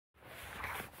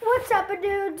What's up,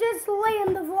 dude? Just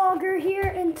Liam the vlogger here,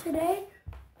 and today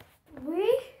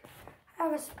we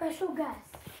have a special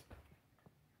guest.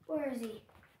 Where is he?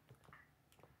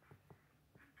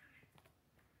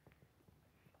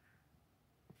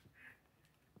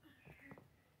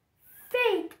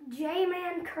 Fake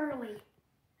J-Man Curly.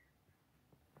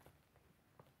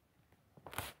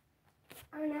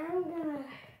 And I'm gonna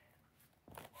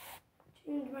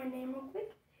change my name real quick.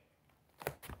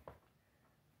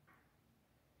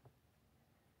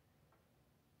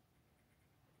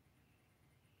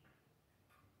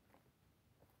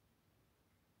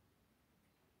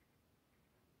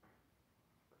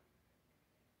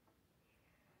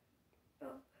 Oh.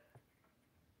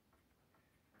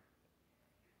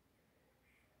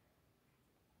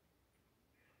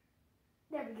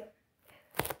 There we go.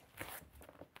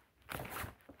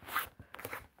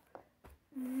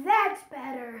 That's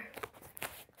better.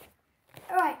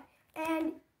 Alright,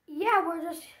 and yeah, we're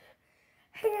just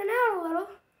hanging out a little.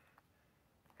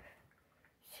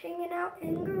 Just hanging out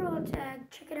in Gorilla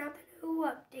Tag, checking out the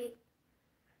new update.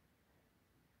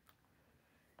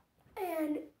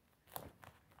 And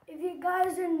if you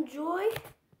guys enjoy,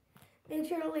 make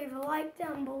sure to leave a like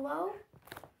down below.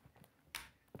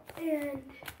 And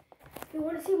if you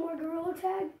want to see more Gorilla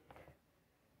Tag,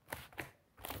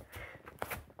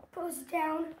 post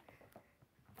down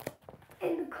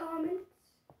in the comments,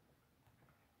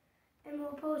 and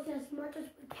we'll post as much as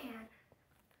we can.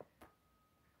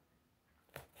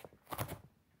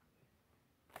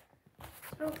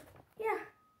 So, yeah.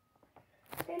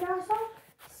 And also,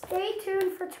 stay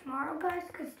tuned for tomorrow, guys,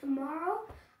 because tomorrow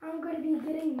I'm going to be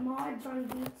getting mods on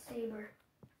Beat Saber.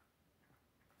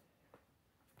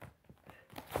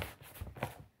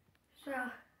 So,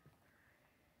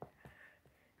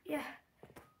 yeah.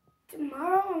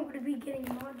 Tomorrow I'm going to be getting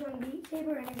mods on Beat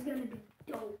Saber, and it's going to be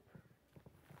dope.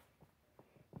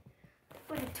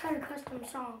 With a ton of custom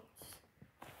songs.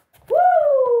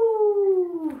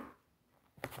 Woo!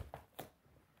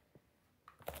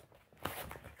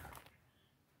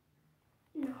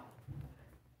 No. No,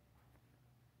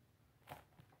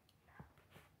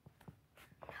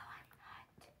 I'm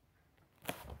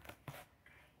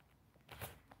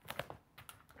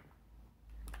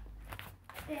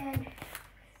not. And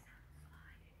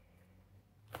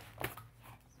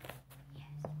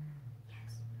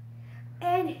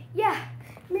And yeah,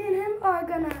 me and him are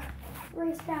gonna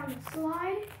race down the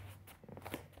slide,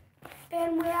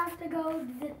 and we have to go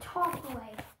the top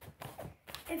way.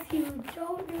 If you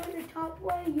don't do it the top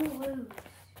way, you lose.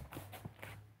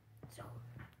 So,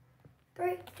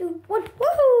 3, 2, 1,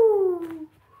 woohoo!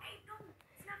 Hey, no,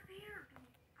 it's not fair.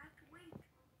 I have to wait.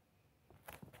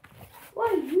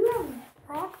 Well, you have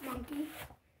a rock monkey.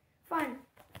 Fine.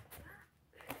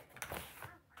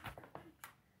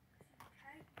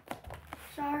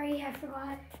 Sorry, I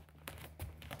forgot.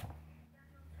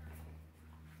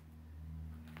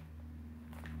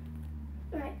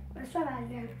 Alright, let's try that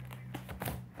again.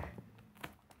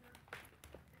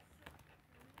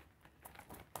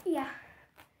 Yeah,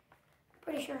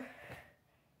 pretty sure.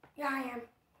 Yeah, I am.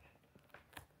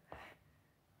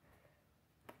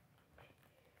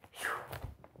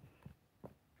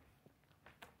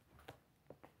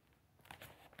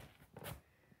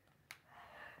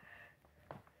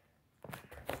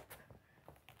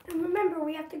 And remember,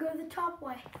 we have to go the top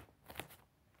way.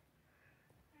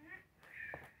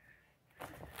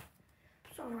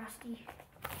 So rusty.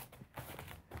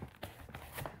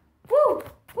 Woo!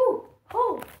 Woo!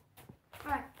 Hold!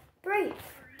 Alright, 3,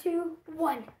 2,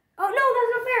 1. Oh no,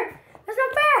 that's not fair! That's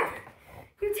not fair!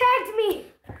 You tagged me!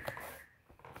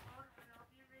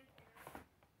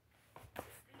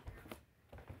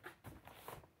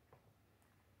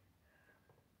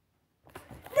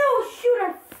 No, shoot,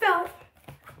 I fell!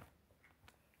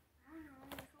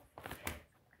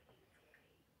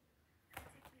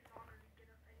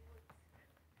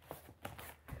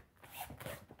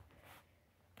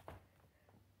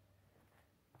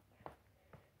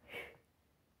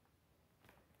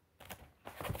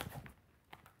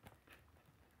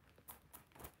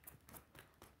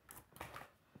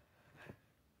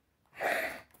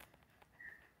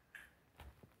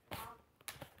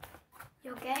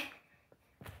 You okay?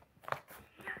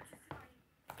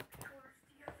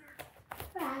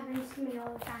 That happens to me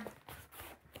all the time.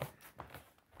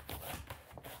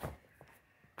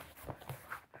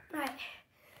 Alright.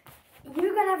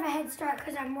 You're gonna have a head start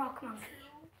because I'm Rock Monkey.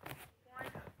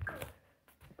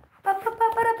 I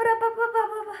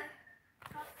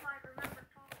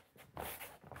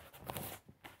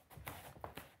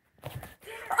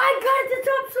got the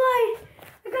top slide!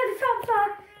 I got the top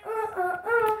slide!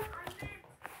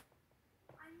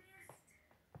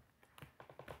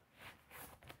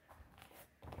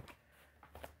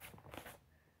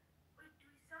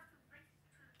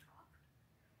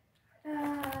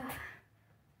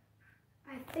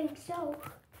 think so.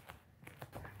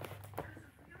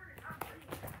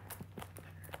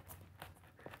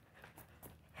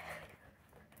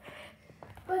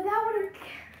 But that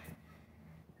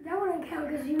wouldn't count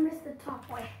because you missed the top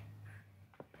way.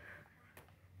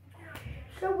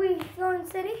 Shall we go in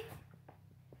city?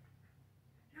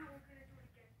 No, we're gonna do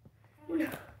it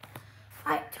again. No.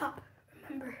 Alright, top.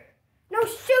 Remember. No,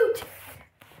 shoot!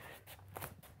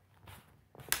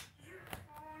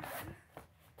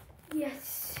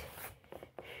 Yes.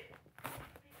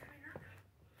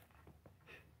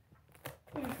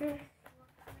 Mm-hmm.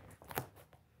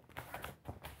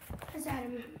 Is that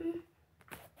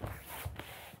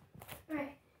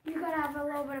Right. You gotta have a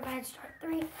little bit of a head start.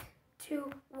 3,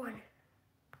 2, 1.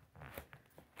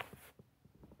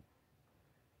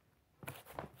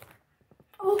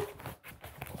 Oh.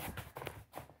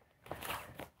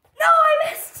 No, I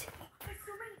missed! I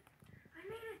still made it. I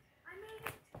made it. I made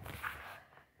it.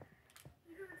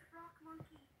 You're the rock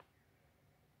monkey.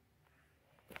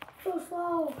 So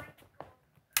slow.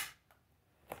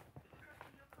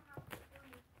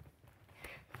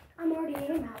 I'm already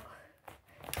in and out.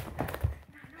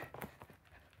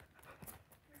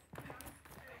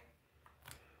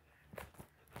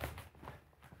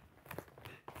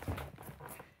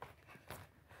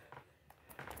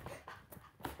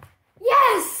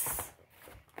 Yes!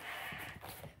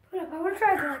 Hold up, I want to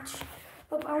try a glitch.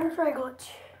 Oh, I want to try a glitch.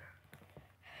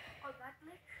 Oh, that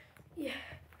glitch? Yeah.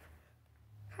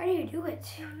 How do you do it?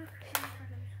 No,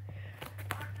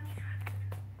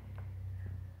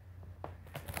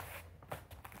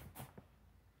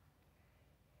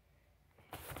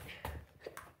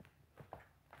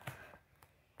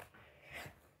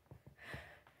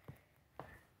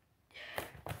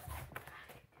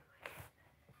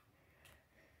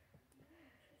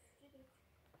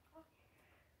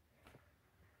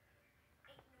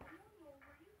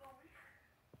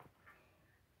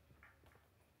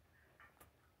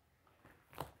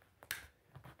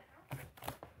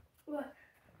 look.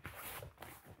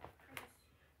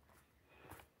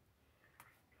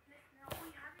 Let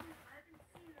me try this.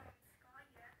 Let me try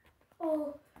this.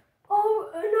 What? Oh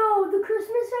no, the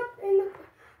Christmas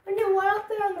when you went up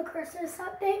there on the Christmas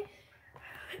update,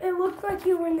 it looked like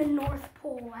you were in the North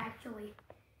Pole actually.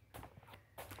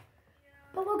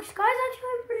 But look, sky's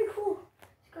actually pretty cool.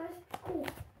 Sky's cool.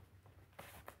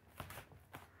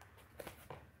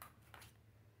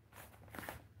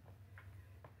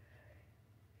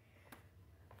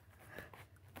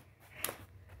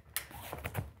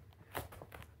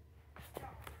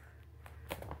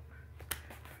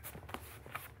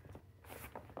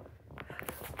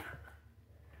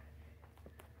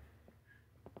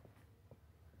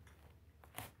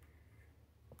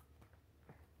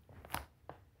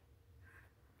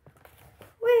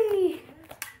 Whee!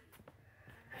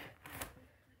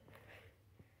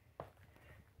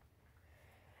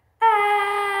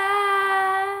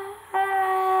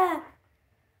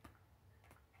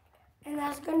 And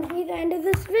that's going to be the end of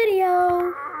this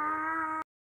video.